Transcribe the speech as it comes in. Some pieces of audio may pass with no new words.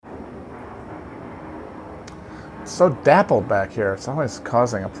It's so dappled back here. It's always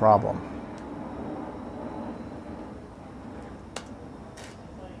causing a problem.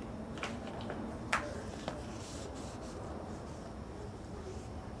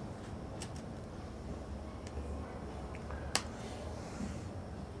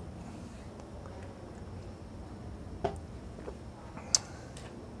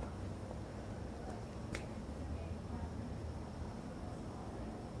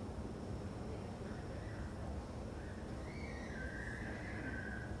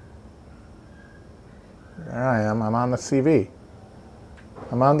 There I am. I'm on the TV.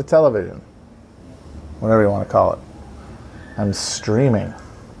 I'm on the television. Whatever you want to call it. I'm streaming.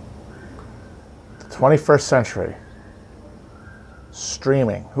 The 21st century.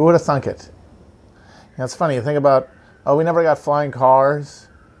 Streaming. Who would have thunk it? You know, it's funny. You think about, we never got flying cars.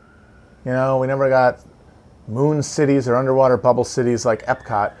 You know, we never got moon cities or underwater bubble cities like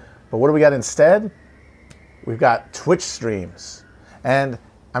Epcot. But what do we got instead? We've got Twitch streams. And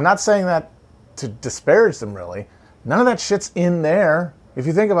I'm not saying that to disparage them, really. None of that shit's in there. If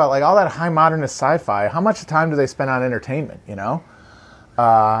you think about like all that high modernist sci-fi, how much time do they spend on entertainment, you know?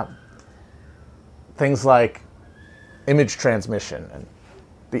 Things like image transmission and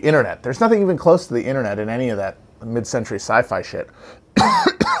the internet. There's nothing even close to the internet in any of that mid-century sci-fi shit.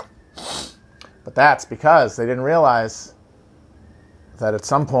 But that's because they didn't realize that at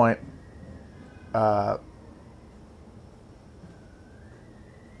some point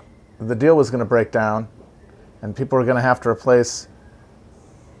the deal was going to break down and people were going to have to replace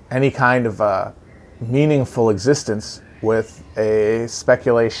any kind of meaningful existence with a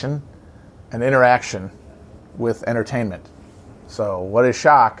speculation, an interaction with entertainment. So what is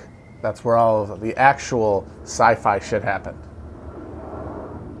shock? That's where all of the actual sci-fi shit happened.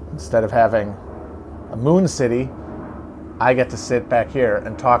 Instead of having a moon city, I get to sit back here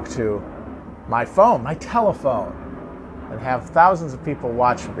and talk to my phone, my telephone, and have thousands of people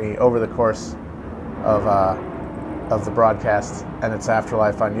watch me over the course of the broadcast and its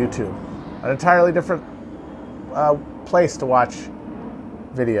afterlife on YouTube. An entirely different place to watch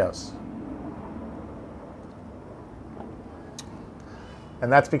videos.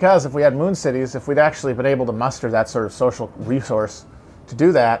 And that's because if we had moon cities, if we'd actually been able to muster that sort of social resource to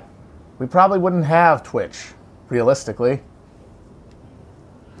do that, we probably wouldn't have Twitch, realistically.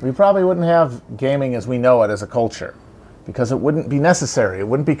 We probably wouldn't have gaming as we know it as a culture, because it wouldn't be necessary, it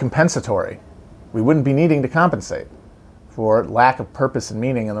wouldn't be compensatory. We wouldn't be needing to compensate for lack of purpose and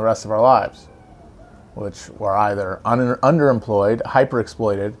meaning in the rest of our lives, which were either underemployed,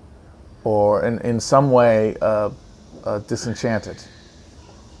 hyper-exploited, or in some way disenchanted.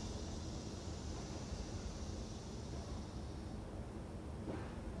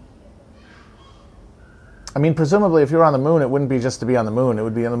 I mean, presumably, if you were on the moon, it wouldn't be just to be on the moon. It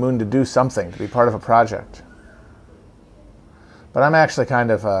would be on the moon to do something, to be part of a project. But I'm actually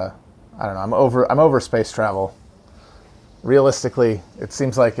kind of, I don't know, I'm over space travel. Realistically, it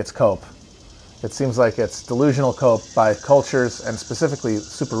seems like it's cope. It seems like it's delusional cope by cultures, and specifically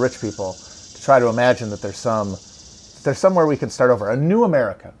super rich people, to try to imagine that there's somewhere we can start over, a new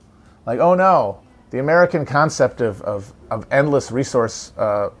America. Like, oh no, the American concept of endless resource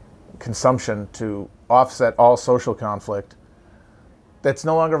consumption to offset all social conflict, that's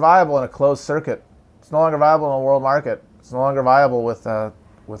no longer viable in a closed circuit. It's no longer viable in a world market. It's no longer viable with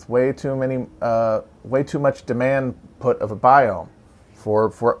way too much demand put of a biome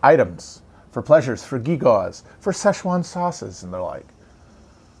for items, for pleasures, for gewgaws, for Szechuan sauces and the like,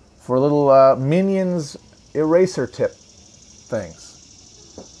 for little minions eraser tip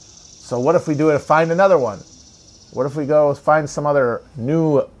things. So what if we do it? Find another one. What if we go find some other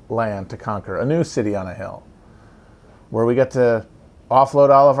new land to conquer, a new city on a hill, where we get to offload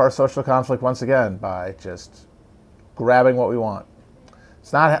all of our social conflict once again by just grabbing what we want.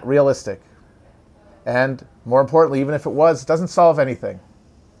 It's not realistic. And more importantly, even if it was, it doesn't solve anything.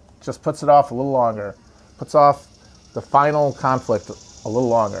 It just puts it off a little longer. Puts off the final conflict a little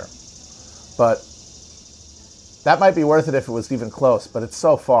longer. But that might be worth it if it was even close, but it's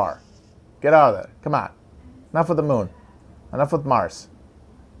so far. Get out of there. Come on. Enough with the moon. Enough with Mars.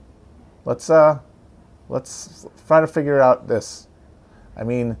 Let's try to figure out this. I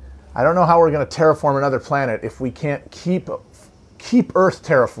mean, I don't know how we're going to terraform another planet if we can't keep Earth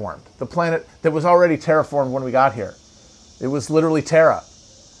terraformed. The planet that was already terraformed when we got here. It was literally Terra.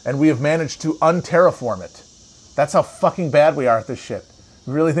 And we have managed to unterraform it. That's how fucking bad we are at this shit.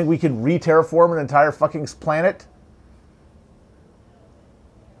 You really think we can re-terraform an entire fucking planet?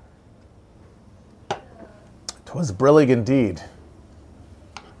 'Twas brillig indeed.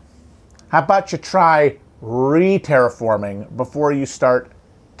 How about you try re-terraforming before you start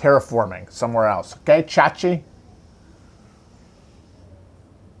terraforming somewhere else? Okay, Chachi?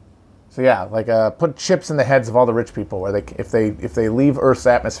 So yeah, like put chips in the heads of all the rich people, where if they leave Earth's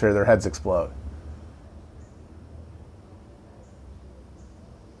atmosphere, their heads explode.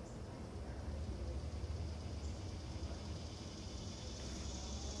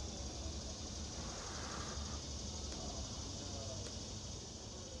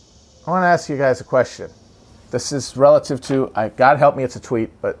 I want to ask you guys a question. This is relative to, God help me, it's a tweet,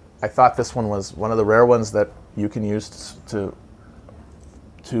 but I thought this one was one of the rare ones that you can use to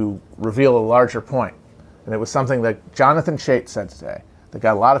reveal a larger point. And it was something that Jonathan Chait said today that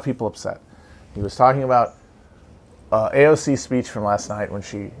got a lot of people upset. He was talking about AOC's speech from last night when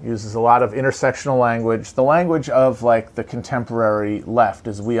she uses a lot of intersectional language, the language of like the contemporary left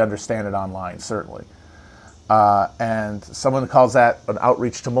as we understand it online, certainly. And someone calls that an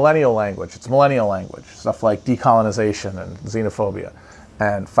outreach to millennial language. It's millennial language, stuff like decolonization and xenophobia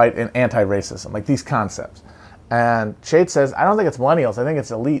and fight in anti-racism, like these concepts. And Chait says, I don't think it's millennials, I think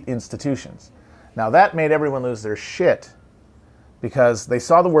it's elite institutions. Now that made everyone lose their shit because they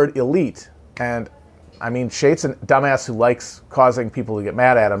saw the word elite, and I mean, Chait's a dumbass who likes causing people to get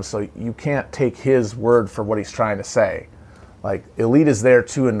mad at him, so you can't take his word for what he's trying to say. Like, elite is there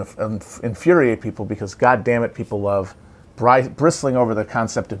to infuriate people because, god damn it, people love bristling over the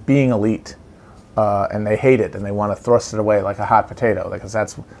concept of being elite. And they hate it, and they want to thrust it away like a hot potato, because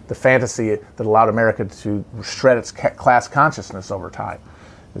that's the fantasy that allowed America to shred its class consciousness over time.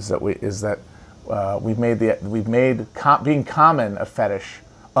 We've made being common a fetish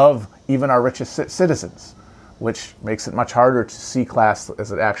of even our richest citizens, which makes it much harder to see class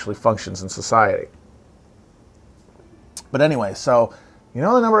as it actually functions in society. But anyway, so you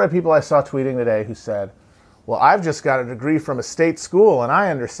know the number of people I saw tweeting today who said, well, I've just got a degree from a state school and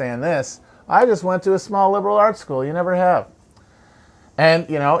I understand this. I just went to a small liberal arts school. You never have. And,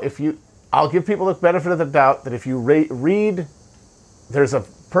 you know, I'll give people the benefit of the doubt that if you read, there's a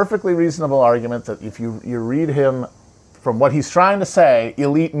perfectly reasonable argument that if you read him from what he's trying to say,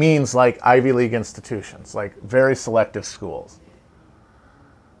 elite means like Ivy League institutions, like very selective schools.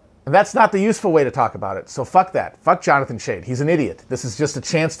 And that's not the useful way to talk about it. So fuck that. Fuck Jonathan Chait. He's an idiot. This is just a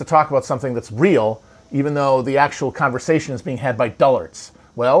chance to talk about something that's real, even though the actual conversation is being had by dullards.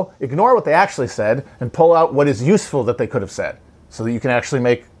 Well, ignore what they actually said and pull out what is useful that they could have said so that you can actually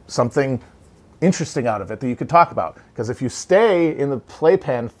make something interesting out of it that you could talk about. Because if you stay in the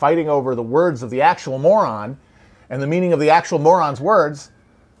playpen fighting over the words of the actual moron and the meaning of the actual moron's words,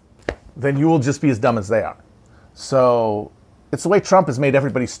 then you will just be as dumb as they are. So it's the way Trump has made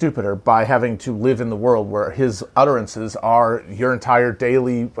everybody stupider by having to live in the world where his utterances are your entire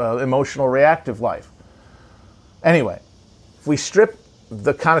daily emotional reactive life. Anyway, if we strip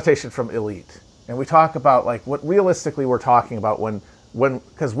the connotation from elite and we talk about like what realistically we're talking about when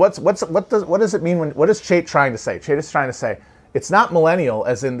because what does it mean what is Chait trying to say? Chait is trying to say it's not millennial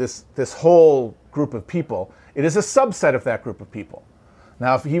as in this whole group of people. It is a subset of that group of people.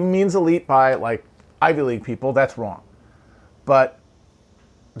 Now, if he means elite by like Ivy League people, that's wrong. But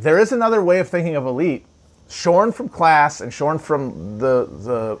there is another way of thinking of elite, shorn from class and shorn from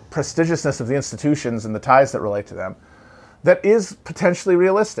the prestigiousness of the institutions and the ties that relate to them, that is potentially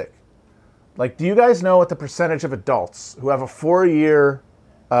realistic. Like, do you guys know what the percentage of adults who have a 4-year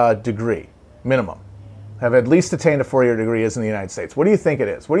degree, minimum, have at least attained a 4-year degree is in the United States? What do you think it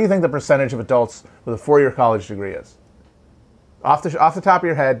is? What do you think the percentage of adults with a 4-year college degree is? Off the top of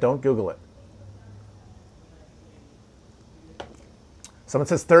your head, don't Google it. Someone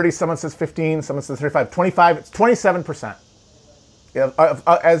says 30, someone says 15, someone says 35, 25, it's 27%. Yeah,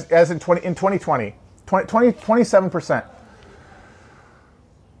 as in 2020, 27%.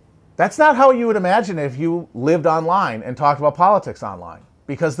 That's not how you would imagine it if you lived online and talked about politics online.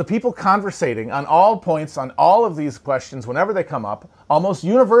 Because the people conversating on all points, on all of these questions, whenever they come up, almost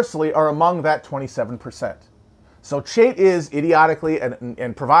universally are among that 27%. So Chait is idiotically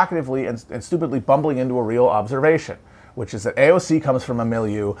and provocatively and stupidly bumbling into a real observation, which is that AOC comes from a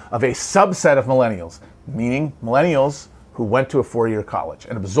milieu of a subset of millennials, meaning millennials who went to a 4-year college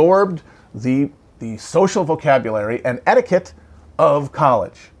and absorbed the social vocabulary and etiquette of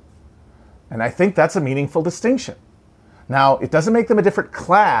college. And I think that's a meaningful distinction. Now, it doesn't make them a different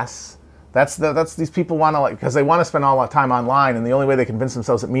class. That's these people want to, like, because they want to spend all that time online, and the only way they convince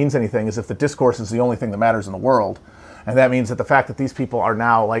themselves it means anything is if the discourse is the only thing that matters in the world. And that means that the fact that these people are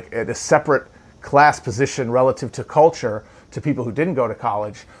now like at a separate class position relative to culture to people who didn't go to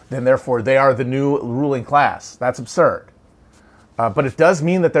college, then therefore they are the new ruling class. That's absurd. But it does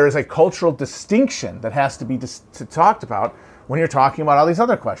mean that there is a cultural distinction that has to be talked about when you're talking about all these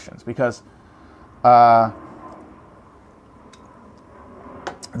other questions, because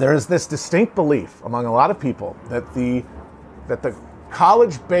there is this distinct belief among a lot of people that the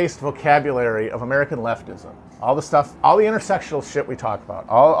college-based vocabulary of American leftism. All the stuff, all the intersectional shit we talk about,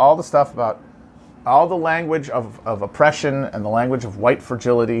 all the stuff about, all the language of oppression and the language of white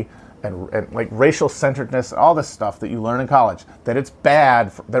fragility and like racial centeredness, all this stuff that you learn in college, that it's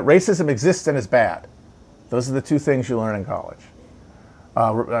bad, that racism exists and is bad. Those are the two things you learn in college.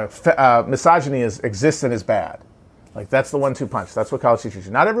 Misogyny exists and is bad. Like, that's the 1-2 punch. That's what college teaches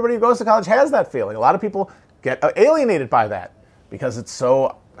you. Not everybody who goes to college has that feeling. A lot of people get alienated by that because it's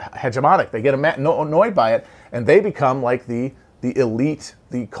so hegemonic. They get annoyed by it, and they become like the elite,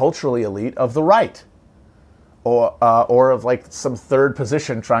 the culturally elite of the right, or of like some third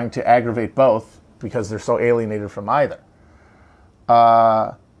position trying to aggravate both because they're so alienated from either.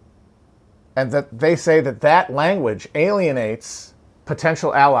 And that they say that language alienates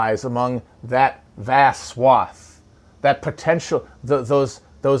potential allies among that vast swath. That potential, those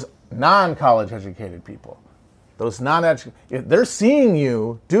non-college educated people, those non-educated, they're seeing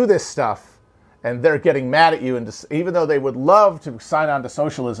you do this stuff, and they're getting mad at you. And even though they would love to sign on to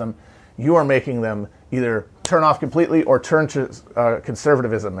socialism, you are making them either turn off completely or turn to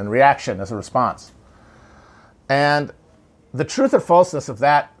conservatism and reaction as a response. And the truth or falseness of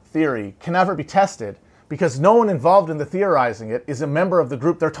that theory can never be tested because no one involved in the theorizing it is a member of the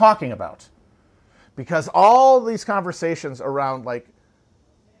group they're talking about. Because all these conversations around like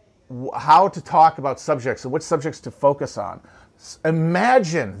how to talk about subjects and which subjects to focus on,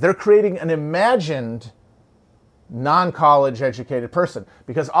 imagine they're creating an imagined non-college educated person,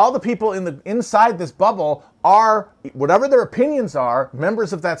 because all the people inside this bubble are, whatever their opinions are,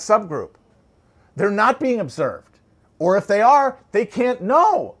 members of that subgroup. They're not being observed, or if they are, they can't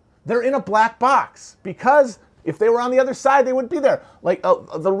know. They're in a black box, because if they were on the other side, they wouldn't be there. Like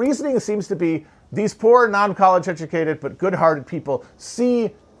the reasoning seems to be, these poor, non-college educated, but good-hearted people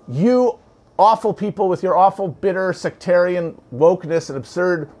see you awful people with your awful, bitter, sectarian wokeness and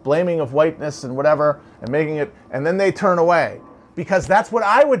absurd blaming of whiteness and whatever, and making it, and then they turn away. Because that's what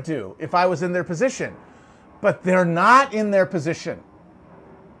I would do if I was in their position. But they're not in their position.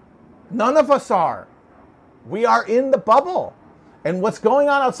 None of us are. We are in the bubble. And what's going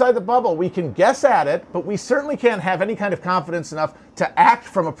on outside the bubble, we can guess at it, but we certainly can't have any kind of confidence enough to act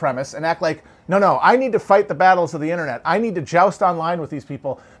from a premise and act like, no, I need to fight the battles of the internet. I need to joust online with these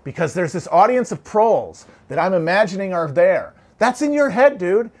people because there's this audience of trolls that I'm imagining are there. That's in your head,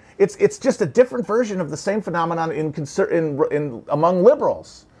 dude. It's just a different version of the same phenomenon in among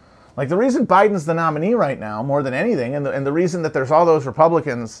liberals. Like, the reason Biden's the nominee right now, more than anything, and the reason that there's all those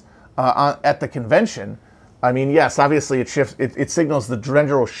Republicans at the convention, I mean, yes, obviously it signals the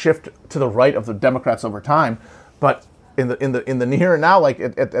general shift to the right of the Democrats over time, but in the here and now, like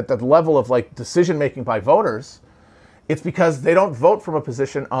at the level of like decision making by voters, it's because they don't vote from a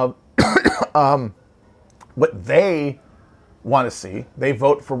position of what they want to see. They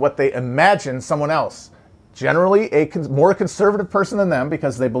vote for what they imagine someone else, generally a more conservative person than them,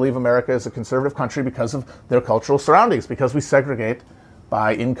 because they believe America is a conservative country because of their cultural surroundings, because we segregate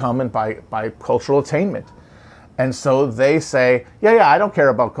by income and by cultural attainment. And so they say, yeah, I don't care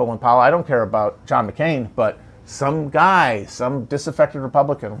about Colin Powell, I don't care about John McCain, but some guy, some disaffected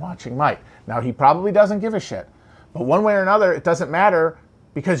Republican watching might. Now, he probably doesn't give a shit. But one way or another, it doesn't matter,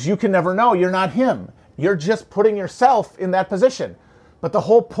 because you can never know. You're not him. You're just putting yourself in that position. But the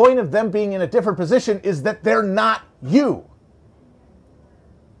whole point of them being in a different position is that they're not you.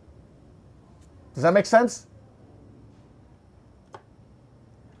 Does that make sense?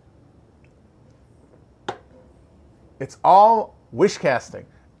 It's all wish casting.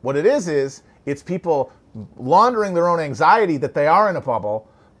 What it is it's people laundering their own anxiety that they are in a bubble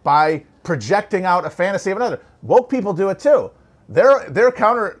by projecting out a fantasy of another. Woke people do it too. Their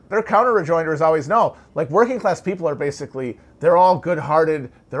counter rejoinders always know. Like, working class people are basically, they're all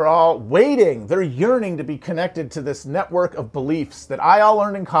good-hearted, they're all waiting, they're yearning to be connected to this network of beliefs that I all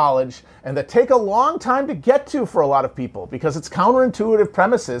learned in college and that take a long time to get to for a lot of people, because it's counterintuitive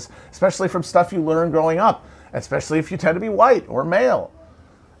premises, especially from stuff you learn growing up, especially if you tend to be white or male.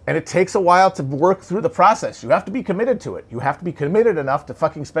 And it takes a while to work through the process. You have to be committed to it. You have to be committed enough to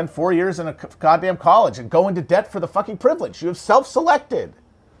fucking spend 4 years in a goddamn college and go into debt for the fucking privilege. You have self-selected.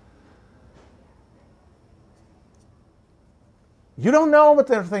 You don't know what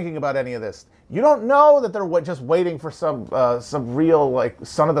they're thinking about any of this. You don't know that they're just waiting for some real, like,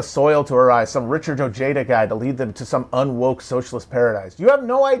 son of the soil to arise, some Richard Ojeda guy to lead them to some unwoke socialist paradise. You have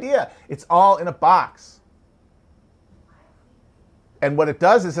no idea. It's all in a box. And what it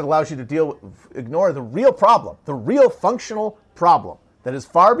does is it allows you to ignore the real problem, the real functional problem that is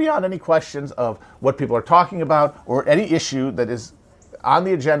far beyond any questions of what people are talking about or any issue that is on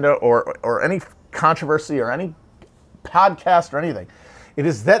the agenda or any controversy or any podcast or anything. It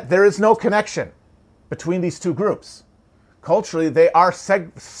is that there is no connection between these two groups. Culturally, they are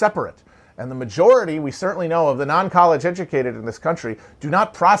separate. And the majority, we certainly know, of the non-college educated in this country do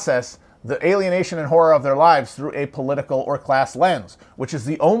not process the alienation and horror of their lives through a political or class lens, which is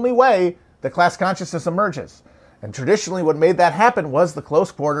the only way that class consciousness emerges. And traditionally, what made that happen was the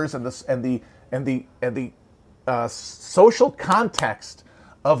close quarters and the social context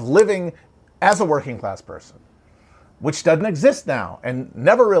of living as a working class person, which doesn't exist now and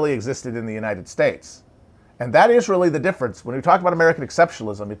never really existed in the United States. And that is really the difference. When we talk about American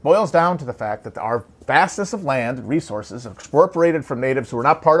exceptionalism, it boils down to the fact that our vastness of land and resources expropriated from natives who were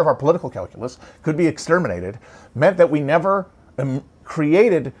not part of our political calculus, could be exterminated, meant that we never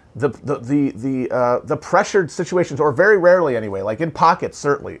created the pressured situations, or very rarely anyway, like in pockets,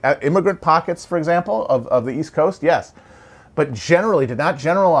 certainly. Immigrant pockets, for example, of the East Coast, yes. But generally did not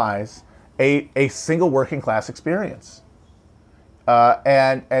generalize a single working class experience.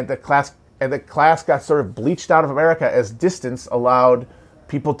 And the class got sort of bleached out of America as distance allowed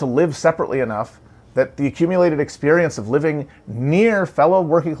people to live separately enough that the accumulated experience of living near fellow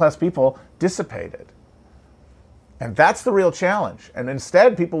working class people dissipated. And that's the real challenge. And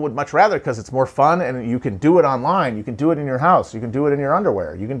instead, people would much rather, because it's more fun and you can do it online, you can do it in your house, you can do it in your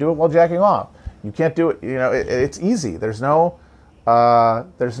underwear, you can do it while jacking off. You can't do it, it's easy. There's nothing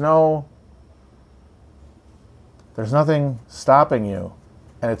stopping you.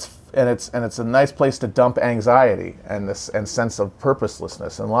 And it's a nice place to dump anxiety and sense of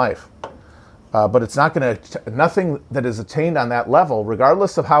purposelessness in life. But it's not going to, nothing that is attained on that level,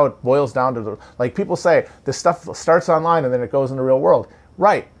 regardless of how it boils down to like people say, this stuff starts online and then it goes in the real world.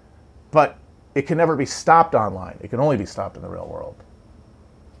 Right. But it can never be stopped online. It can only be stopped in the real world.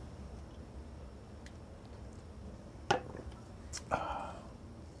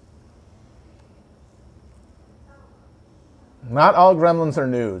 Not all gremlins are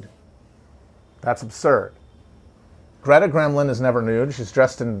nude. That's absurd. Greta Gremlin is never nude. She's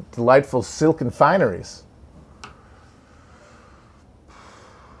dressed in delightful silken fineries.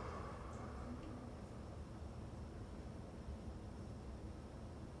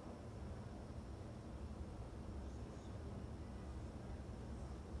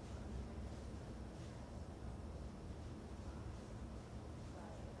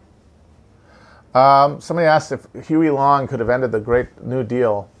 Somebody asked if Huey Long could have ended the Great New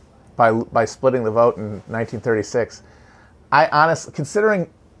Deal by splitting the vote in 1936. I honestly,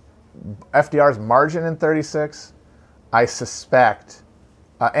 considering FDR's margin in 36, I suspect,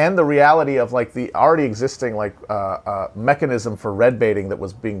 and the reality of like the already existing mechanism for red baiting that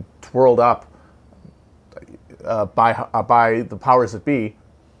was being twirled up by the powers that be,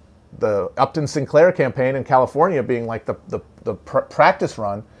 the Upton Sinclair campaign in California being like the practice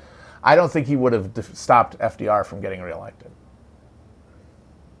run, I don't think he would have stopped FDR from getting reelected.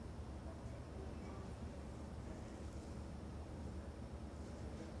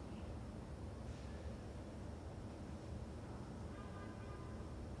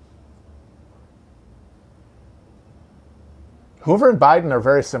 Hoover and Biden are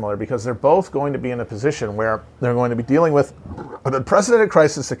very similar because they're both going to be in a position where they're going to be dealing with an unprecedented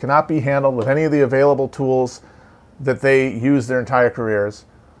crisis that cannot be handled with any of the available tools that they use their entire careers,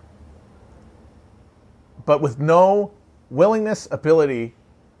 but with no willingness or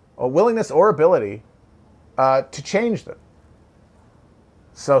ability to change them.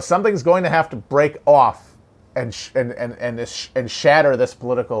 So something's going to have to break off and shatter this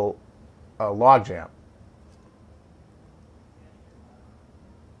political logjam.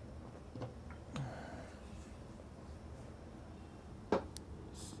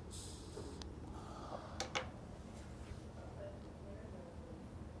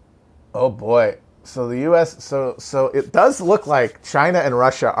 Oh boy. So the U.S. So it does look like China and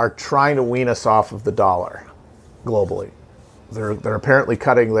Russia are trying to wean us off of the dollar globally. They're apparently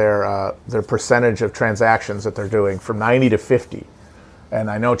cutting their percentage of transactions that they're doing from 90 to 50. And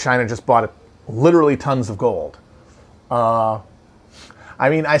I know China just bought literally tons of gold. I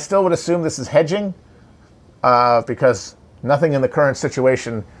mean, I still would assume this is hedging because nothing in the current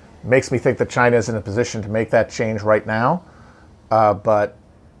situation makes me think that China is in a position to make that change right now. But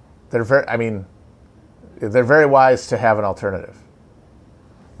they're very wise to have an alternative.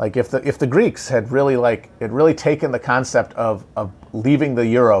 Like if the Greeks had really taken the concept of leaving the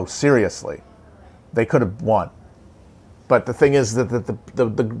euro seriously, they could have won. But the thing is that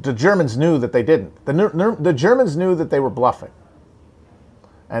the Germans knew that they didn't. The Germans knew that they were bluffing.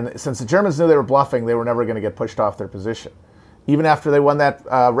 And since the Germans knew they were bluffing, they were never going to get pushed off their position. Even after they won that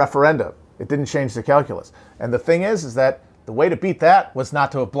referendum, it didn't change the calculus. And the thing is that The way to beat that was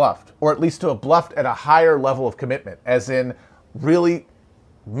not to have bluffed, or at least to have bluffed at a higher level of commitment, as in really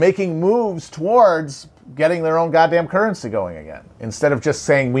making moves towards getting their own goddamn currency going again, instead of just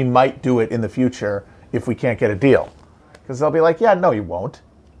saying we might do it in the future if we can't get a deal. Because they'll be like, yeah, no, you won't.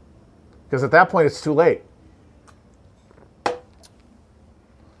 Because at that point, it's too late.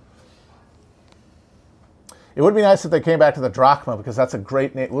 It would be nice if they came back to the drachma, because that's a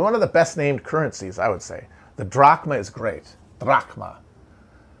great name. One of the best named currencies, I would say. The drachma is great. Drachma.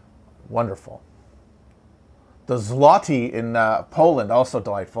 Wonderful. The zloty in Poland, also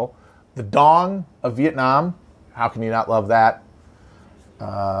delightful. The dong of Vietnam. How can you not love that?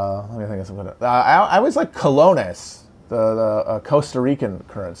 Let me think of something. I always like colones, the Costa Rican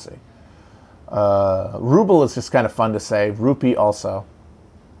currency. Ruble is just kind of fun to say. Rupee also.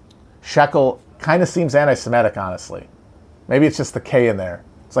 Shekel kind of seems anti-Semitic, honestly. Maybe it's just the K in there.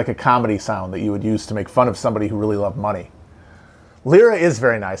 It's like a comedy sound that you would use to make fun of somebody who really loved money. Lira is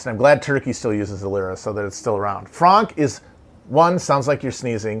very nice, and I'm glad Turkey still uses the lira so that it's still around. Franc is, 1, sounds like you're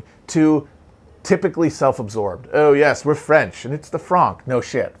sneezing. 2, typically self-absorbed. Oh yes, we're French, and it's the franc. No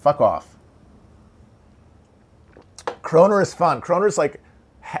shit. Fuck off. Kroner is fun. Kroner's like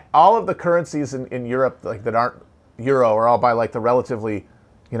all of the currencies in Europe like that aren't euro are all by like the relatively,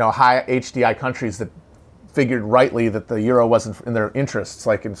 high HDI countries that figured rightly that the euro wasn't in their interests,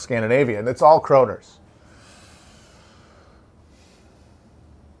 like in Scandinavia, and it's all kroners.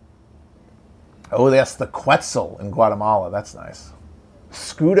 Oh, that's the quetzal in Guatemala. That's nice.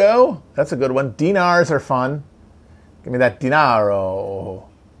 Scudo, that's a good one. Dinars are fun. Give me that dinaro.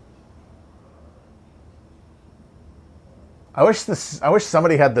 I wish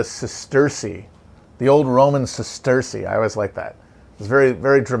somebody had the sesterce, the old Roman sesterce. I always like that. It's a very,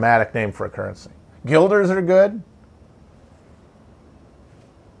 very dramatic name for a currency. Guilders are good.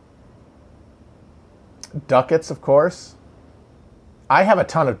 Ducats, of course. I have a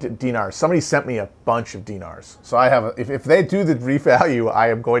ton of dinars. Somebody sent me a bunch of dinars. So I have, if they do the revalue, I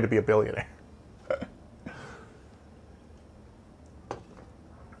am going to be a billionaire.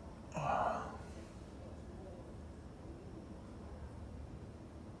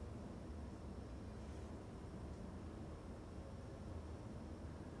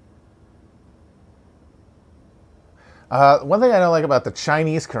 One thing I don't like about the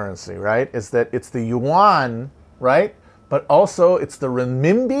Chinese currency, right, is that it's the yuan, right, but also it's the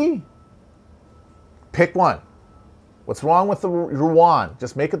renminbi. Pick one. What's wrong with the yuan?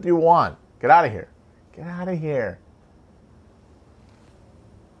 Just make it the yuan. Get out of here. Get out of here.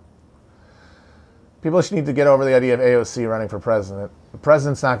 People should need to get over the idea of AOC running for president. The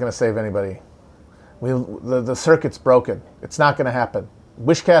president's not going to save anybody. The circuit's broken. It's not going to happen.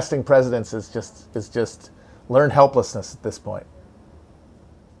 Wish casting presidents is just learned helplessness at this point.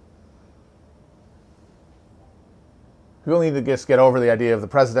 People need to just get over the idea of the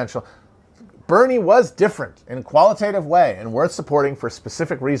presidential. Bernie was different in a qualitative way and worth supporting for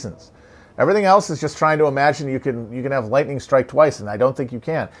specific reasons. Everything else is just trying to imagine you can have lightning strike twice, and I don't think you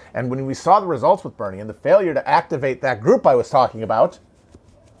can. And when we saw the results with Bernie and the failure to activate that group I was talking about,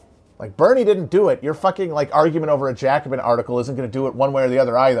 like Bernie didn't do it. Your fucking like argument over a Jacobin article isn't going to do it one way or the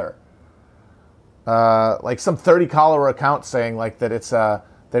other either. Like some 30-follower account saying like that it's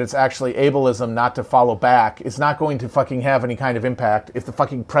actually ableism not to follow back is not going to fucking have any kind of impact if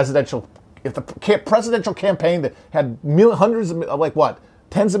the presidential campaign that had hundreds of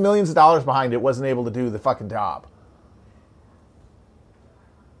tens of millions of dollars behind it wasn't able to do the fucking job.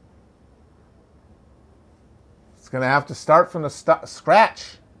 It's going to have to start from the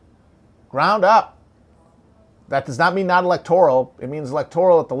scratch, ground up. That does not mean not electoral. It means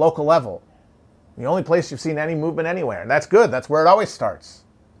electoral at the local level. The only place you've seen any movement anywhere. And that's good. That's where it always starts.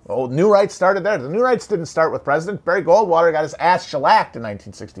 Well, New Right started there. The New Rights didn't start with President. Barry Goldwater got his ass shellacked in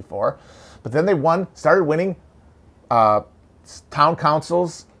 1964. But then they started winning town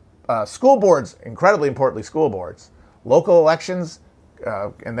councils, school boards, incredibly importantly school boards, local elections,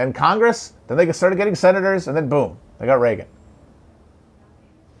 and then Congress. Then they started getting senators, and then boom, they got Reagan.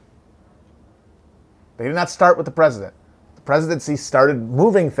 They did not start with the president. The presidency started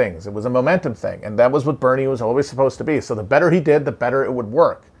moving things. It was a momentum thing, and that was what Bernie was always supposed to be. So the better he did, the better it would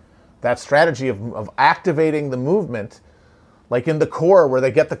work. That strategy of activating the movement, like in the core, where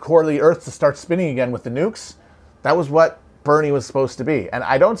they get the core of the earth to start spinning again with the nukes, that was what Bernie was supposed to be. And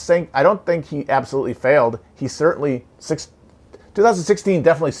I don't think he absolutely failed. He certainly 2016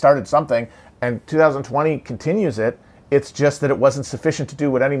 definitely started something, and 2020 continues it. It's just that it wasn't sufficient to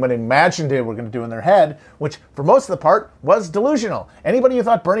do what anyone imagined they were going to do in their head, which for most of the part was delusional. Anybody who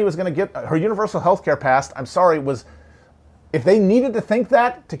thought Bernie was going to get her universal health care passed, I'm sorry, if they needed to think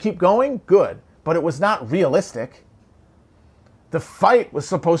that to keep going, good. But it was not realistic. The fight was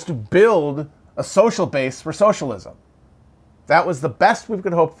supposed to build a social base for socialism. That was the best we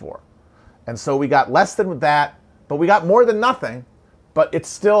could hope for. And so we got less than that, but we got more than nothing. But it's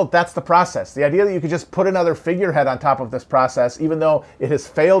still, that's the process. The idea that you could just put another figurehead on top of this process, even though it has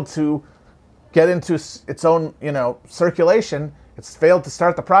failed to get into its own, circulation, it's failed to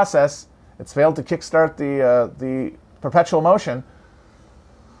start the process, it's failed to kickstart the perpetual motion,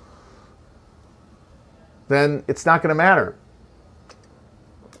 then it's not going to matter.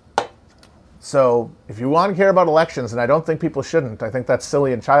 So if you want to care about elections, and I don't think people shouldn't, I think that's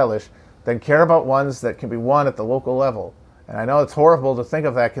silly and childish, then care about ones that can be won at the local level. And I know it's horrible to think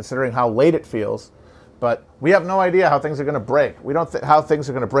of that considering how late it feels, but we have no idea how things are going to break. We don't how things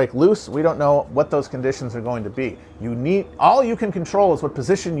are going to break loose. We don't know what those conditions are going to be. All you can control is what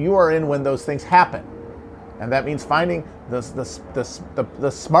position you are in when those things happen. And that means finding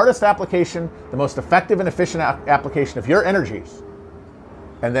the smartest application, the most effective and efficient application of your energies,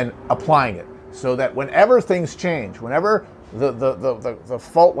 and then applying it. So that whenever things change, whenever the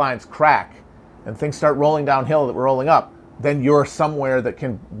fault lines crack and things start rolling downhill that we're rolling up, then you're somewhere that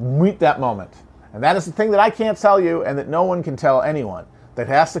can meet that moment. And that is the thing that I can't tell you and that no one can tell anyone. That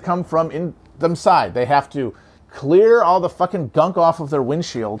has to come from in themside. They have to clear all the fucking gunk off of their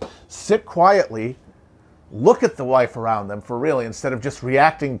windshield, sit quietly, look at the life around them for really, instead of just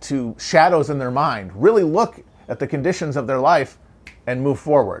reacting to shadows in their mind. Really look at the conditions of their life and move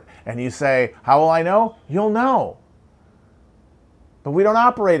forward. And you say, how will I know? You'll know. But we don't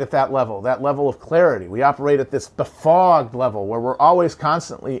operate at that level of clarity. We operate at this befogged level where we're always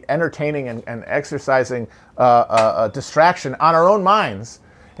constantly entertaining and exercising a distraction on our own minds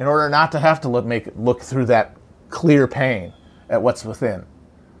in order not to have to look through that clear pane at what's within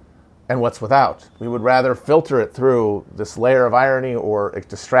and what's without. We would rather filter it through this layer of irony or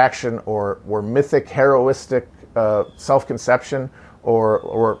distraction or mythic, heroistic self-conception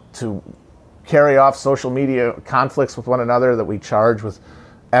or to carry off social media conflicts with one another that we charge with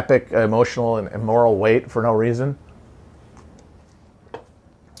epic emotional and moral weight for no reason.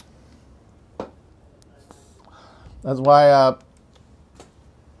 That's why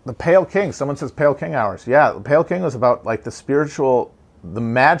the Pale King, someone says Pale King hours. Yeah, the Pale King was about like the spiritual, the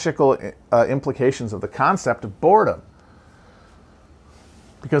magical implications of the concept of boredom.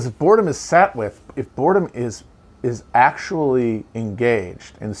 Because if boredom is sat with, if boredom is actually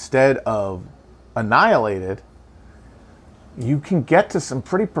engaged instead of annihilated, you can get to some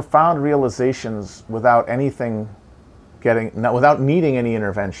pretty profound realizations without without needing any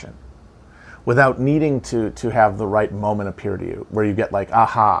intervention, without needing to have the right moment appear to you, where you get like,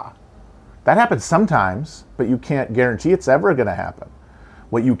 aha. That happens sometimes, but you can't guarantee it's ever going to happen.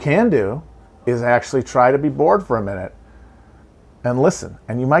 What you can do is actually try to be bored for a minute and listen,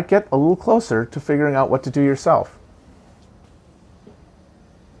 and you might get a little closer to figuring out what to do yourself.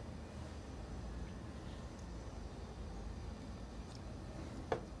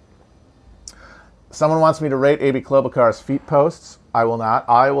 Someone wants me to rate Amy Klobuchar's feet posts. I will not.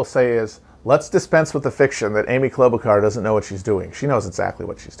 All I will say is, let's dispense with the fiction that Amy Klobuchar doesn't know what she's doing. She knows exactly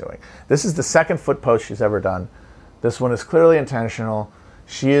what she's doing. This is the second foot post she's ever done. This one is clearly intentional.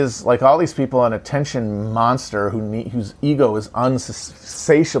 She is, like all these people, an attention monster whose ego is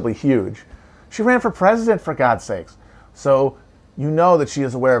unsatiably huge. She ran for president, for God's sakes. So you know that she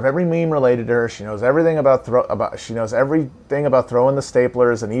is aware of every meme related to her. She knows everything about she knows everything about throwing the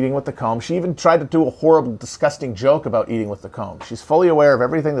staplers and eating with the comb. She even tried to do a horrible, disgusting joke about eating with the comb. She's fully aware of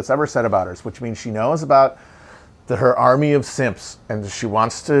everything that's ever said about her, which means she knows about her army of simps, and she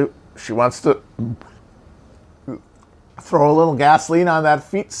wants to throw a little gasoline on that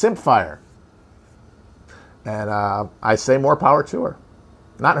simp fire. And I say more power to her.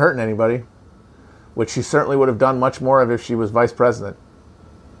 Not hurting anybody, which she certainly would have done much more of if she was vice president.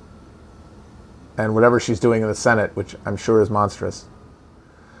 And whatever she's doing in the Senate, which I'm sure is monstrous.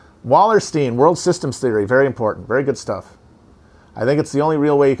 Wallerstein, world systems theory, very important, very good stuff. I think it's the only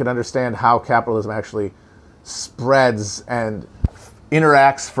real way you can understand how capitalism actually spreads and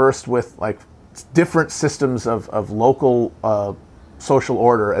interacts first with like different systems of local social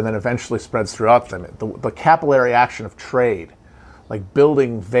order and then eventually spreads throughout them. The capillary action of trade, like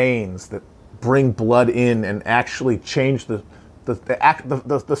building veins that bring blood in and actually change the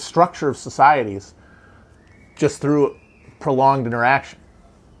structure of societies just through prolonged interaction.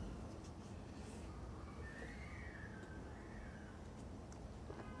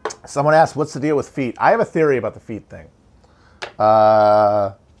 Someone asked, what's the deal with feet? I have a theory about the feet thing.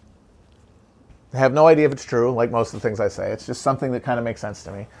 I have no idea if it's true, like most of the things I say. It's just something that kind of makes sense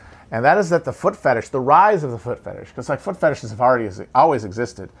to me. And that is that the foot fetish, the rise of the foot fetish, because like foot fetishes have always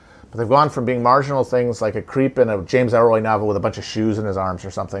existed, But they've gone from being marginal things like a creep in a James Ellroy novel with a bunch of shoes in his arms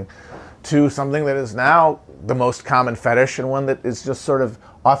or something, to something that is now the most common fetish, and one that is just sort of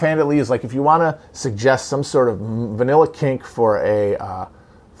offhandedly is like, if you want to suggest some sort of vanilla kink for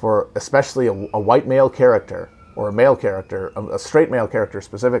for especially a white male character, or a male character, a straight male character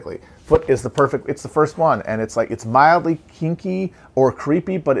specifically, foot is it's the first one, and it's like, it's mildly kinky or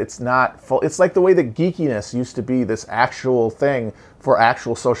creepy, but it's not full. It's like the way that geekiness used to be this actual thing for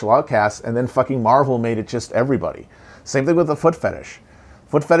actual social outcasts, and then fucking Marvel made it just everybody. Same thing with the foot fetish.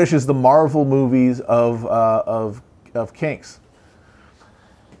 Foot fetish is the Marvel movies of kinks.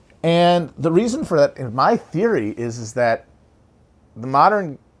 And the reason for that, in my theory, is that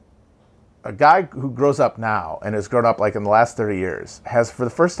a guy who grows up now and has grown up like in the last 30 years has, for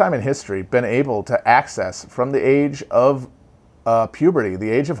the first time in history, been able to access from the age of puberty, the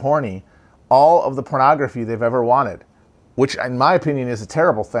age of horny, all of the pornography they've ever wanted, which in my opinion is a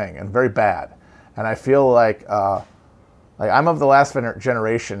terrible thing and very bad. And I feel like I'm of the last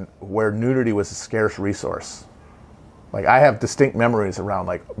generation where nudity was a scarce resource. Like, I have distinct memories around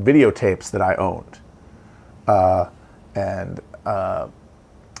like videotapes that I owned, and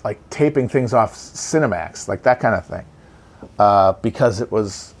like taping things off Cinemax, like that kind of thing, because it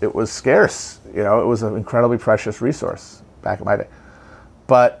was scarce. You know, it was an incredibly precious resource back in my day.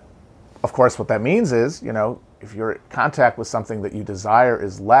 But of course, what that means is, you know, if your contact with something that you desire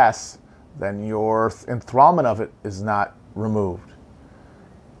is less, then your enthrallment of it is not removed.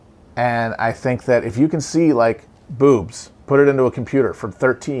 And I think that if you can see like boobs, put it into a computer from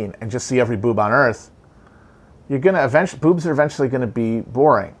 13 and just see every boob on earth, boobs are eventually going to be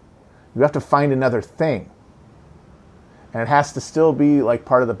boring. You have to find another thing. And it has to still be like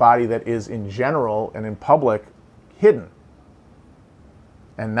part of the body that is in general and in public hidden.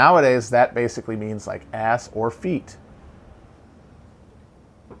 And nowadays that basically means like ass or feet.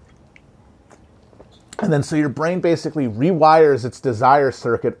 And then so your brain basically rewires its desire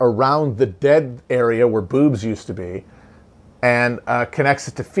circuit around the dead area where boobs used to be, and connects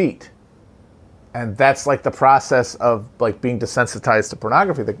it to feet. And that's like the process of like being desensitized to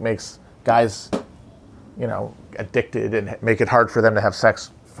pornography that makes guys, you know, addicted and make it hard for them to have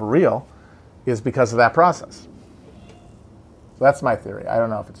sex for real, is because of that process. So that's my theory. I don't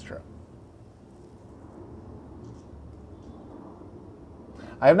know if it's true.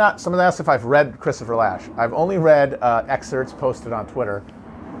 I have not. Someone asked if I've read Christopher Lasch. I've only read excerpts posted on Twitter,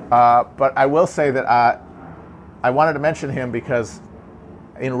 but I will say that I wanted to mention him because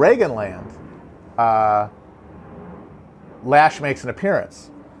in Reaganland, Lasch makes an appearance,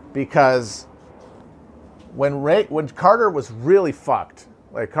 because when Carter was really fucked,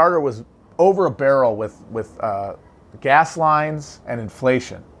 like Carter was over a barrel with gas lines and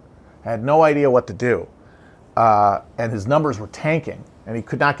inflation, had no idea what to do, and his numbers were tanking, and he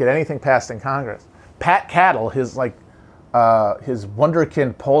could not get anything passed in Congress. Pat Cattle, his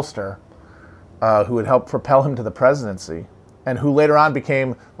wunderkind pollster, who had helped propel him to the presidency, and who later on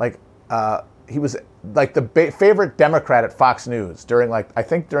became like he was like the favorite Democrat at Fox News during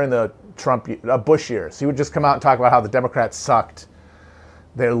the Bush years. He would just come out and talk about how the Democrats sucked,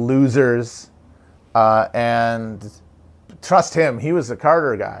 they're losers, and trust him, he was a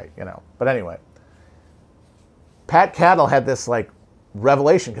Carter guy, you know. But anyway, Pat Cattle had this like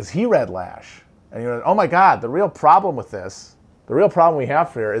revelation because he read Lasch, and you know, oh my God, the real problem we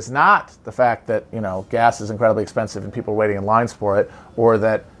have here is not the fact that, you know, gas is incredibly expensive and people are waiting in lines for it, or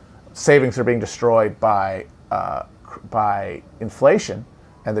that savings are being destroyed by inflation,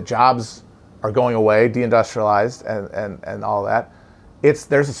 and the jobs are going away, deindustrialized, and all that.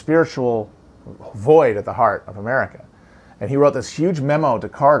 There's a spiritual void at the heart of America. And he wrote this huge memo to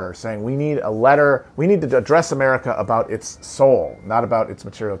Carter saying, we need to address America about its soul, not about its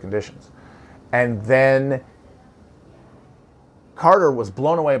material conditions. And then Carter was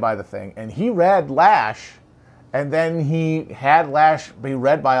blown away by the thing, and he read Lasch, and then he had Lasch be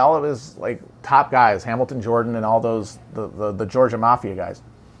read by all of his like top guys, Hamilton Jordan and all those, the Georgia Mafia guys.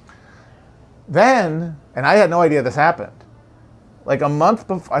 Then, and I had no idea this happened, like a month,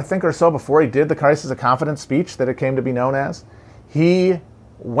 I think or so before he did the Crisis of Confidence speech that it came to be known as, he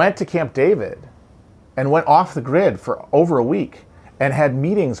went to Camp David and went off the grid for over a week and had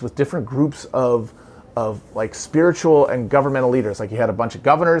meetings with different groups of like spiritual and governmental leaders. Like he had a bunch of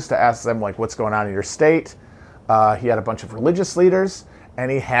governors to ask them like, what's going on in your state? He had a bunch of religious leaders, and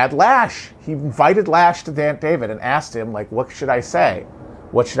he had Lasch. He invited Lasch to Camp David and asked him like, what should I say?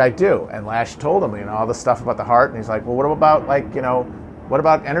 What should I do? And Lasch told him, you know, all this stuff about the heart. And he's like, well, what about like, you know, what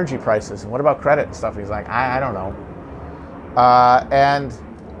about energy prices? And what about credit and stuff? And he's like, I don't know. And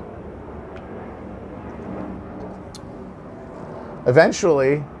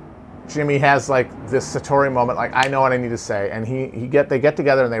eventually Jimmy has like this Satori moment, like I know what I need to say, and they get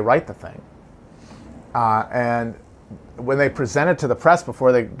together and they write the thing. And when they present it to the press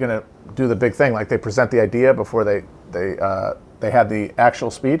before they're gonna do the big thing, like they present the idea before they had the actual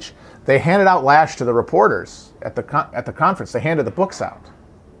speech, they handed out Lash to the reporters at the conference. They handed the books out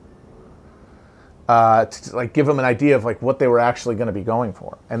to like give them an idea of like what they were actually going to be going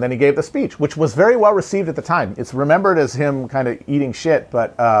for. And then he gave the speech, which was very well received at the time. It's remembered as him kind of eating shit,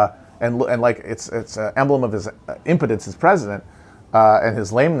 but and like it's an emblem of his impotence as president and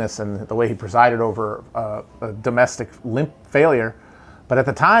his lameness and the way he presided over a domestic limp failure. But at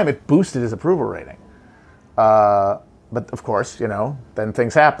the time, it boosted his approval rating. But of course, then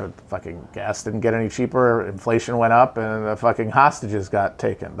things happened. Fucking gas didn't get any cheaper, inflation went up, and the fucking hostages got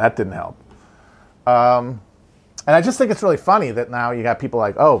taken. That didn't help. And I just think it's really funny that now you got people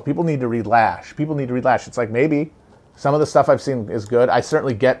like, oh, people need to read Lash. People need to read Lash. It's like maybe some of the stuff I've seen is good. I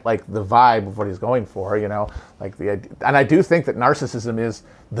certainly get like the vibe of what he's going for, like and I do think that narcissism is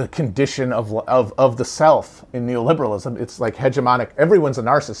the condition of the self in neoliberalism. It's like hegemonic. Everyone's a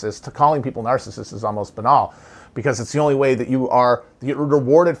narcissist. Calling people narcissists is almost banal, because it's the only way that you're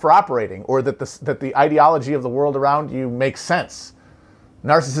rewarded for operating, or that the ideology of the world around you makes sense.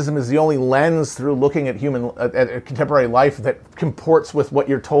 Narcissism is the only lens through looking at at contemporary life that comports with what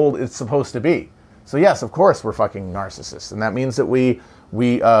you're told it's supposed to be. So yes, of course we're fucking narcissists, and that means that we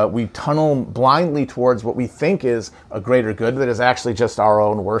tunnel blindly towards what we think is a greater good that is actually just our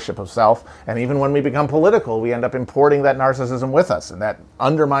own worship of self. And even when we become political, we end up importing that narcissism with us, and that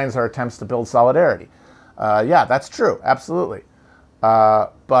undermines our attempts to build solidarity. Yeah, that's true, absolutely.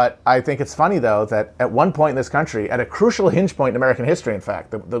 But I think it's funny, though, that at one point in this country, at a crucial hinge point in American history, in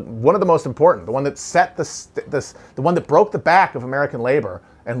fact, one of the most important, the one that set the one that broke the back of American labor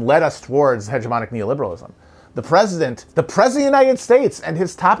and led us towards hegemonic neoliberalism, the president of the United States and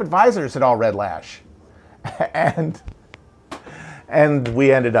his top advisors had all read Lash, and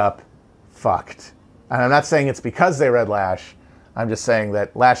we ended up fucked. And I'm not saying it's because they read Lash. I'm just saying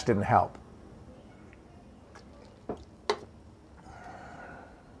that Lash didn't help.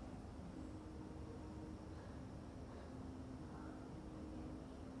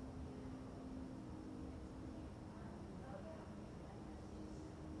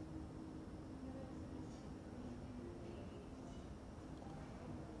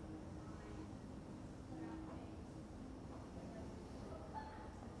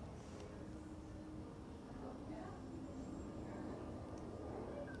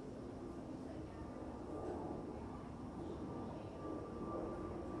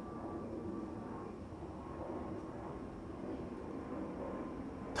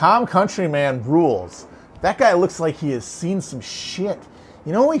 Tom Countryman rules. That guy looks like he has seen some shit.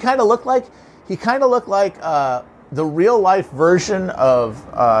 You know what he kind of looked like? He kind of looked like the real life version of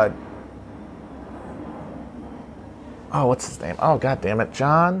what's his name? Oh, god damn it,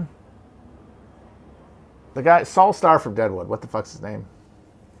 John. The guy, Saul Starr from Deadwood. What the fuck's his name?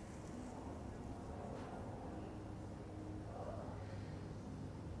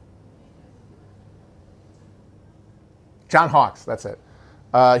 John Hawkes. That's it.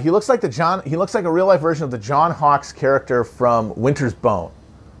 He looks like a real life version of the John Hawkes character from Winter's Bone.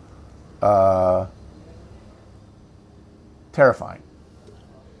 Terrifying.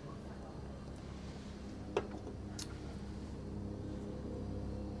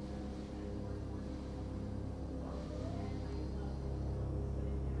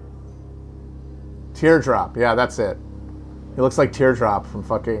 Teardrop. Yeah, that's it. He looks like Teardrop from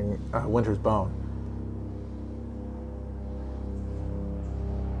fucking Winter's Bone.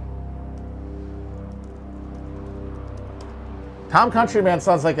 Tom Countryman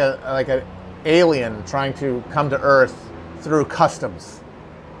sounds like an alien trying to come to Earth through customs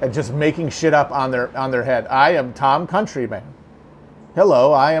and just making shit up on their head. I am Tom Countryman.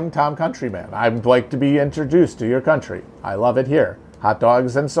 Hello, I am Tom Countryman. I'd like to be introduced to your country. I love it here. Hot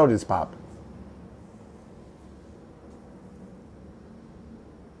dogs and sodas pop.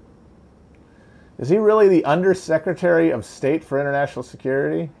 Is he really the Undersecretary of State for International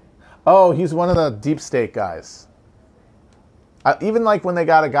Security? Oh, he's one of the deep state guys. Even like when they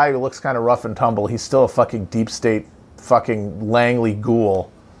got a guy who looks kind of rough and tumble, he's still a fucking deep state fucking Langley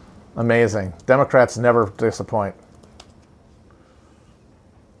ghoul. Amazing. Democrats never disappoint.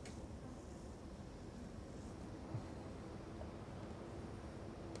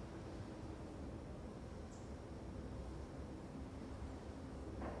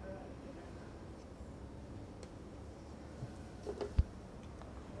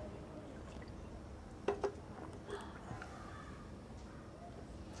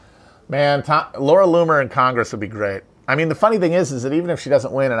 Man, Laura Loomer in Congress would be great. I mean, the funny thing is that even if she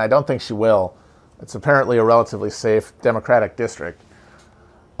doesn't win, and I don't think she will, it's apparently a relatively safe Democratic district.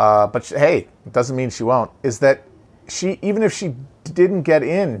 But hey, it doesn't mean she won't. Is that even if she didn't get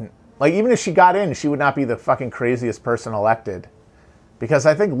in, like even if she got in, she would not be the fucking craziest person elected. Because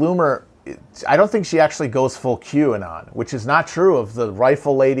I think Loomer, I don't think she actually goes full QAnon, which is not true of the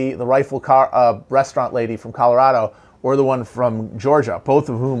rifle lady, the restaurant lady from Colorado, or the one from Georgia, both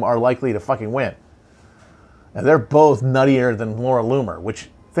of whom are likely to fucking win. And they're both nuttier than Laura Loomer, which,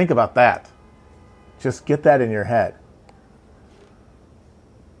 think about that. Just get that in your head.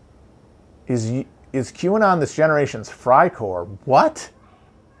 Is QAnon this generation's Frycore? What?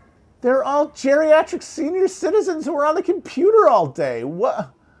 They're all geriatric senior citizens who are on the computer all day.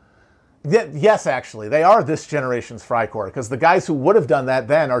 What? Yes, actually, they are this generation's Frycore, because the guys who would have done that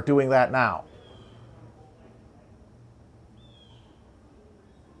then are doing that now.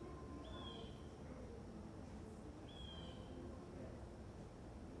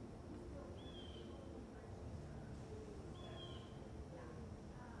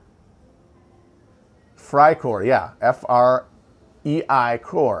 Frycore, yeah. F-R-E-I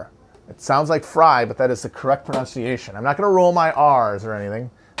core. It sounds like fry, but that is the correct pronunciation. I'm not going to roll my R's or anything.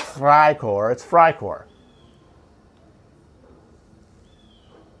 Frycore, it's Frycore.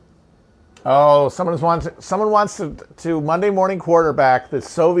 Oh, someone wants to Monday morning quarterback the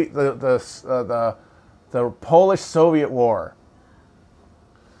Soviet the Polish Soviet War.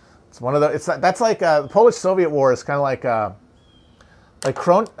 It's one of the that's like the Polish Soviet War is kind of like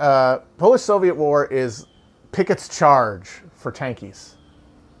Polish Soviet War is Pickett's Charge for tankies,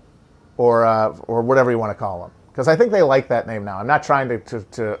 or whatever you want to call them. Because I think they like that name now. I'm not trying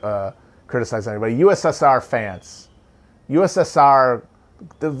to criticize anybody. USSR fans, USSR,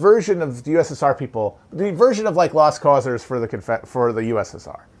 the version of the USSR people, the version of like lost causers for the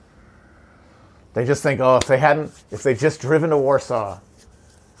USSR. They just think, oh, if they just driven to Warsaw.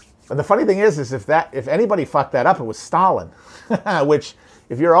 And the funny thing is if anybody fucked that up, it was Stalin. Which,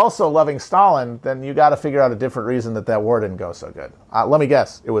 if you're also loving Stalin, then you got to figure out a different reason that war didn't go so good. Let me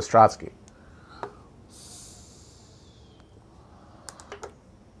guess, it was Trotsky.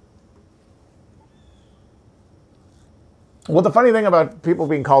 Well, the funny thing about people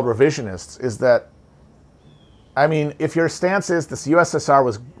being called revisionists is that, I mean, if your stance is this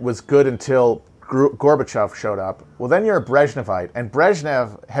USSR was good until Gorbachev showed up, well, then you're a Brezhnevite, and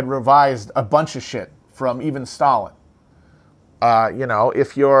Brezhnev had revised a bunch of shit from even Stalin.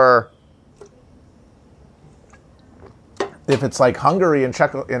 If it's like Hungary and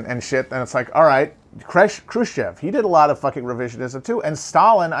Czech and shit, then it's like, all right, Khrushchev, he did a lot of fucking revisionism too, and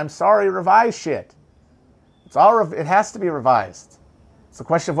Stalin, I'm sorry, revised shit. It has to be revised. It's a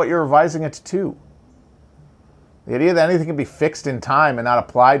question of what you're revising it to. The idea that anything can be fixed in time and not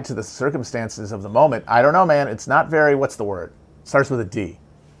applied to the circumstances of the moment, I don't know, man. It's not very, what's the word? It starts with a D.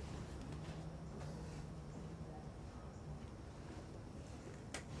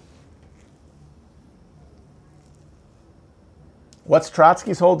 What's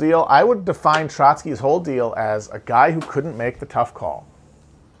Trotsky's whole deal? I would define Trotsky's whole deal as a guy who couldn't make the tough call.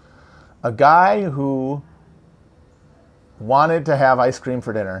 A guy who wanted to have ice cream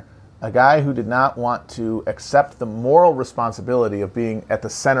for dinner. A guy who did not want to accept the moral responsibility of being at the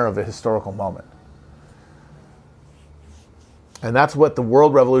center of a historical moment. And that's what the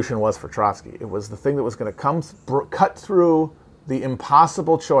world revolution was for Trotsky. It was the thing that was going to cut through the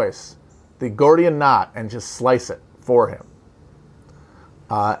impossible choice, the Gordian knot, and just slice it for him.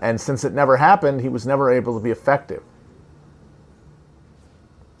 And since it never happened, he was never able to be effective.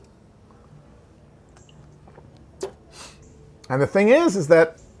 And the thing is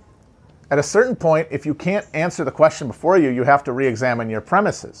that at a certain point, if you can't answer the question before you, you have to re-examine your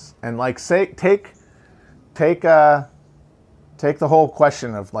premises. And like, say, take the whole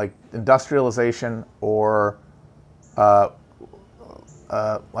question of like industrialization or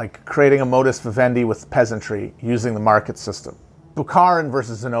like creating a modus vivendi with peasantry using the market system. Bukharin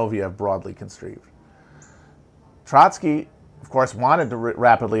versus Zinoviev, broadly conceived. Trotsky, of course, wanted to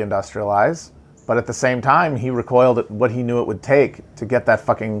rapidly industrialize, but at the same time, he recoiled at what he knew it would take to get that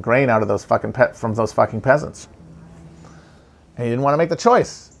fucking grain out of those fucking from those fucking peasants. And he didn't want to make the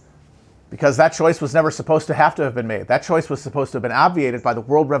choice, because that choice was never supposed to have been made. That choice was supposed to have been obviated by the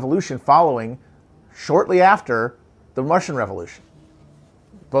world revolution following shortly after the Russian Revolution.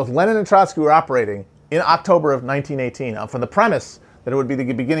 Both Lenin and Trotsky were operating in October of 1918 from the premise that it would be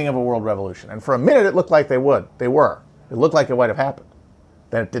the beginning of a world revolution. And for a minute, it looked like they would. They were. It looked like it might have happened.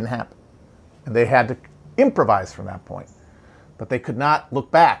 Then it didn't happen. And they had to improvise from that point. But they could not look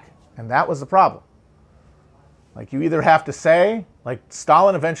back. And that was the problem. Like, you either have to say, like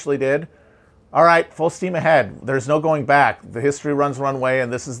Stalin eventually did, all right, full steam ahead. There's no going back. The history runs one way,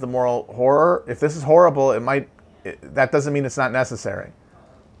 and this is the moral horror. If this is horrible, that doesn't mean it's not necessary.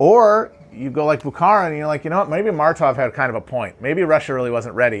 Or you go like Bukharin, and you're like, you know what, maybe Martov had kind of a point. Maybe Russia really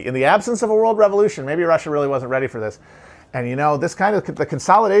wasn't ready. In the absence of a world revolution, maybe Russia really wasn't ready for this. And this kind of, the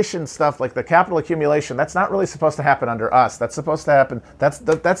consolidation stuff, like the capital accumulation, that's not really supposed to happen under us. That's supposed to happen, that's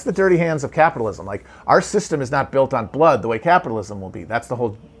the dirty hands of capitalism. Like, our system is not built on blood the way capitalism will be. That's the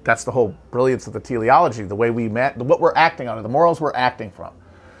whole brilliance of the teleology, the way what we're acting under, the morals we're acting from,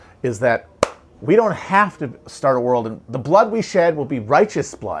 is that we don't have to start a world, and the blood we shed will be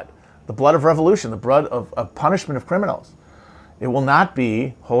righteous blood, the blood of revolution, the blood of punishment of criminals. It will not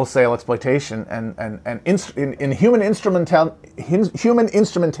be wholesale exploitation and human instrumentality,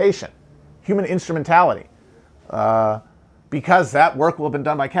 because that work will have been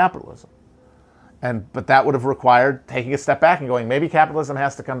done by capitalism. But that would have required taking a step back and going, maybe capitalism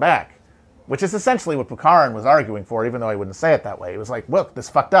has to come back, which is essentially what Bukharin was arguing for, even though he wouldn't say it that way. He was like, look, this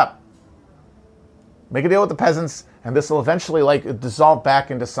fucked up. Make a deal with the peasants, and this will eventually dissolve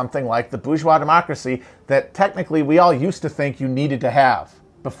back into something like the bourgeois democracy that technically we all used to think you needed to have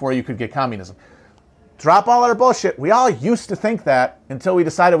before you could get communism. Drop all our bullshit. We all used to think that until we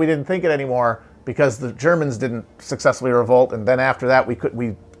decided we didn't think it anymore because the Germans didn't successfully revolt, and then after that we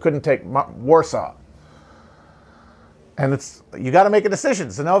couldn't take Warsaw. And you got to make a decision.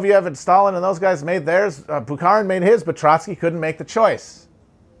 Zinoviev and Stalin and those guys made theirs. Bukharin made his, but Trotsky couldn't make the choice.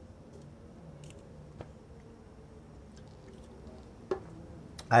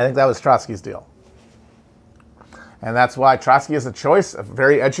 I think that was Trotsky's deal. And that's why Trotsky is a choice of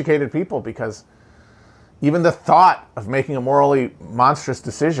very educated people, because even the thought of making a morally monstrous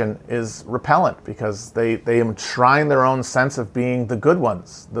decision is repellent, because they enshrine their own sense of being the good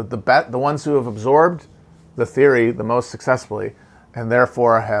ones, the ones who have absorbed the theory the most successfully, and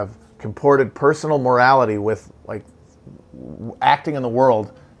therefore have comported personal morality with acting in the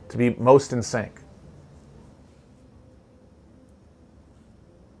world to be most in sync.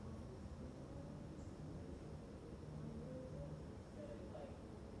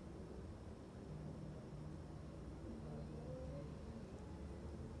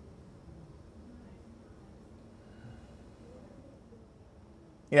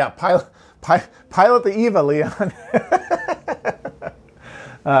 Yeah, pilot the Eva, Leon.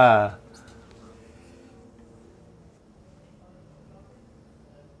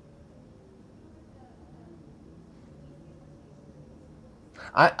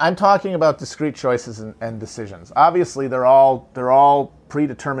 I'm talking about discrete choices and decisions. Obviously, they're all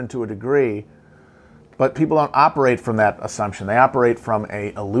predetermined to a degree, but people don't operate from that assumption. They operate from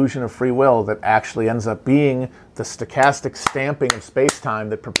an illusion of free will that actually ends up being the stochastic stamping of space-time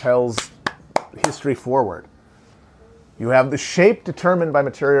that propels history forward. You have the shape determined by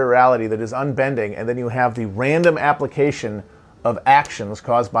material reality that is unbending, and then you have the random application of actions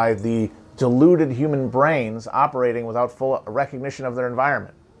caused by the deluded human brains operating without full recognition of their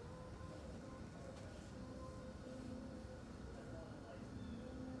environment.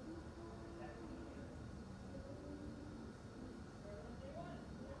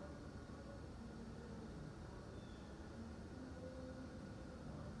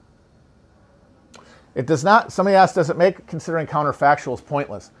 It does not, somebody asked, does it make considering counterfactuals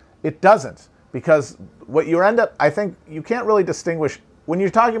pointless? It doesn't, because what you end up, I think you can't really distinguish, when you're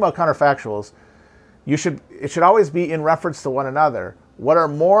talking about counterfactuals, it should always be in reference to one another. What are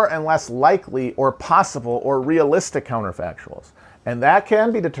more and less likely or possible or realistic counterfactuals? And that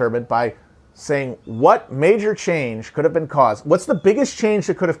can be determined by saying what major change could have been caused. What's the biggest change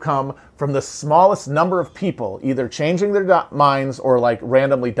that could have come from the smallest number of people either changing their minds or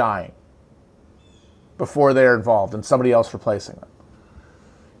randomly dying before they're involved and somebody else replacing them?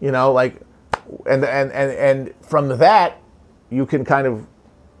 And from that you can kind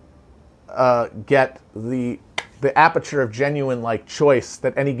of get the aperture of genuine choice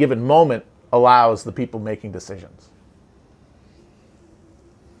that any given moment allows the people making decisions.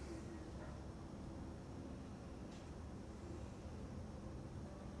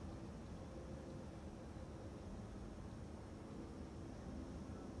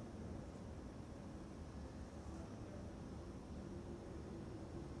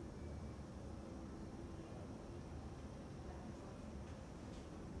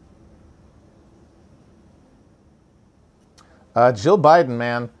 Jill Biden,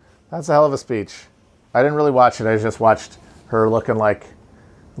 man, that's a hell of a speech. I didn't really watch it. I just watched her looking like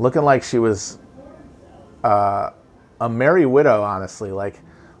she was a merry widow, honestly.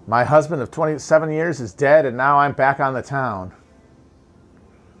 My husband of 27 years is dead, and now I'm back on the town.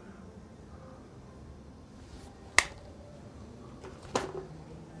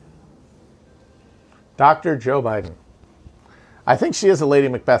 Dr. Joe Biden. I think she is a Lady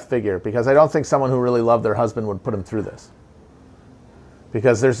Macbeth figure because I don't think someone who really loved their husband would put him through this.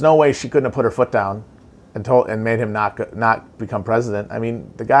 Because there's no way she couldn't have put her foot down and made him not become president. I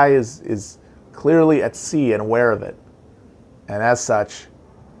mean, the guy is clearly at sea and aware of it. And as such,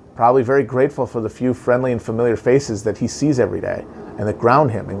 probably very grateful for the few friendly and familiar faces that he sees every day and that ground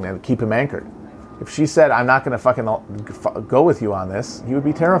him and keep him anchored. If she said, I'm not going to fucking go with you on this, he would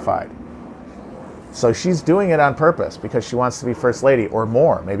be terrified. So she's doing it on purpose because she wants to be First Lady or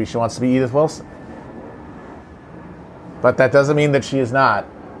more. Maybe she wants to be Edith Wilson. But that doesn't mean that she is not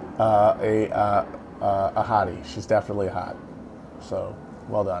a hottie. She's definitely hot. So,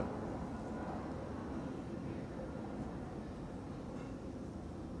 well done.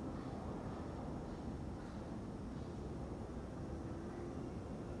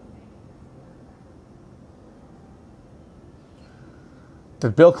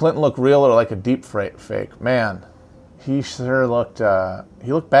 Did Bill Clinton look real or like a deep fake? Man, he sure looked,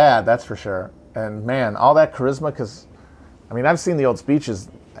 he looked bad, that's for sure. And man, all that charisma, because, I mean, I've seen the old speeches,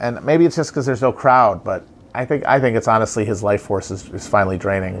 and maybe it's just because there's no crowd, but I think it's honestly his life force is finally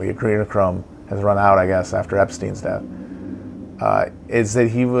draining. The adrenochrome has run out, I guess, after Epstein's death. Is that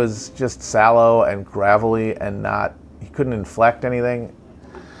he was just sallow and gravelly and he couldn't inflect anything.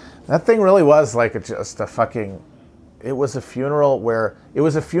 That thing really was like just a fucking... It was a funeral where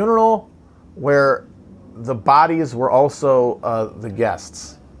the bodies were also the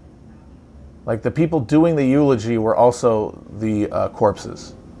guests. Like the people doing the eulogy were also the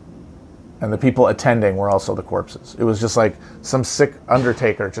corpses. And the people attending were also the corpses. It was just like some sick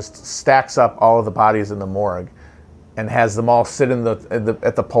undertaker just stacks up all of the bodies in the morgue and has them all sit at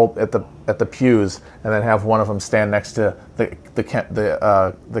the pews, and then have one of them stand next to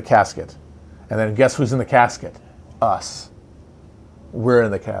the casket. And then guess who's in the casket? Us. We're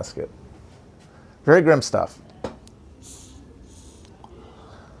in the casket. Very grim stuff.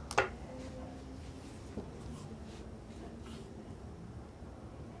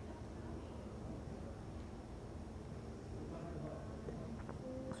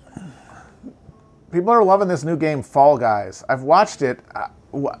 People are loving this new game, Fall Guys. I've watched it.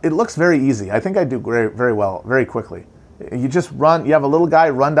 It looks very easy. I think I do very well, very quickly. You just run. You have a little guy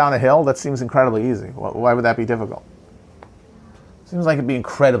run down a hill. That seems incredibly easy. Why would that be difficult? Seems like it'd be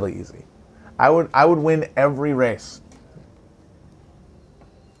incredibly easy. I would win every race.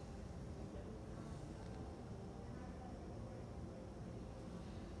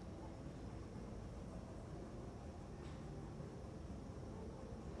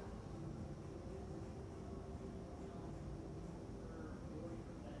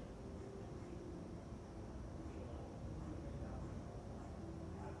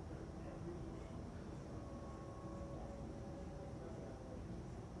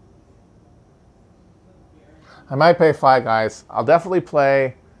 I might play Five Guys. I'll definitely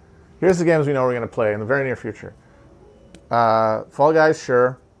play. Here's the games we know we're going to play in the very near future. Fall Guys,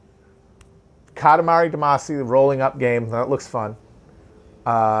 sure. Katamari Damacy, the rolling up game. That looks fun.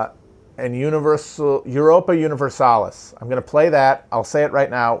 And Europa Universalis. I'm going to play that. I'll say it right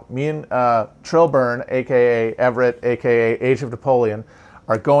now. Me and Trilburn, a.k.a. Everett, a.k.a. Age of Napoleon,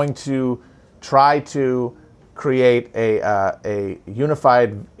 are going to try to create a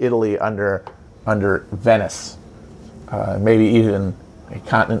unified Italy under Venice. Maybe even a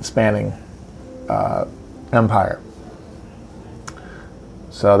continent-spanning empire.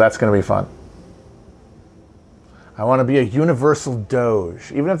 So that's going to be fun. I want to be a universal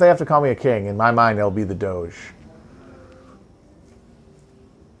doge. Even if they have to call me a king, in my mind, they'll be the doge.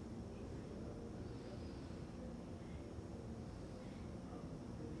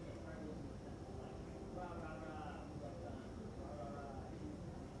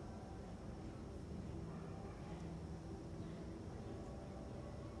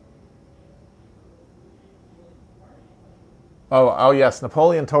 Oh yes,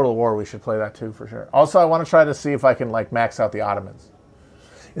 Napoleon Total War. We should play that too for sure. Also, I want to try to see if I can like max out the Ottomans.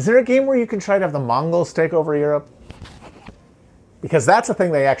 Is there a game where you can try to have the Mongols take over Europe? Because that's a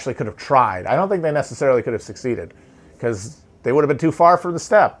thing they actually could have tried. I don't think they necessarily could have succeeded, because they would have been too far from the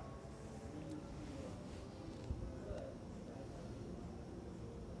steppe.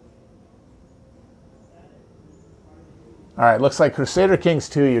 All right, looks like Crusader Kings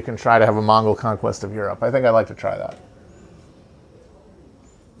 2, you can try to have a Mongol conquest of Europe. I think I'd like to try that.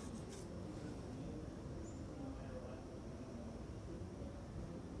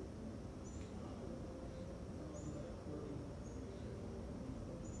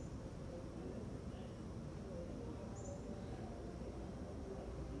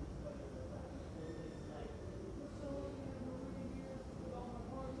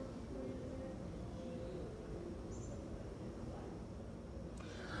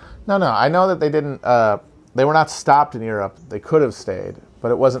 No, no. I know that they didn't. They were not stopped in Europe. They could have stayed, but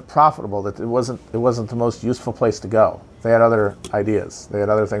it wasn't profitable. That it wasn't. It wasn't the most useful place to go. They had other ideas. They had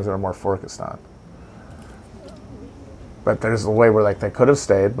other things that were more focused on. But there's a way where like they could have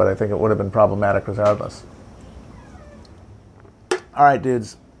stayed, but I think it would have been problematic regardless. All right,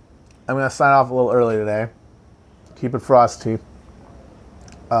 dudes. I'm gonna sign off a little early today. Keep it frosty,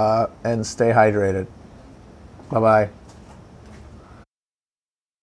 and stay hydrated. Bye bye.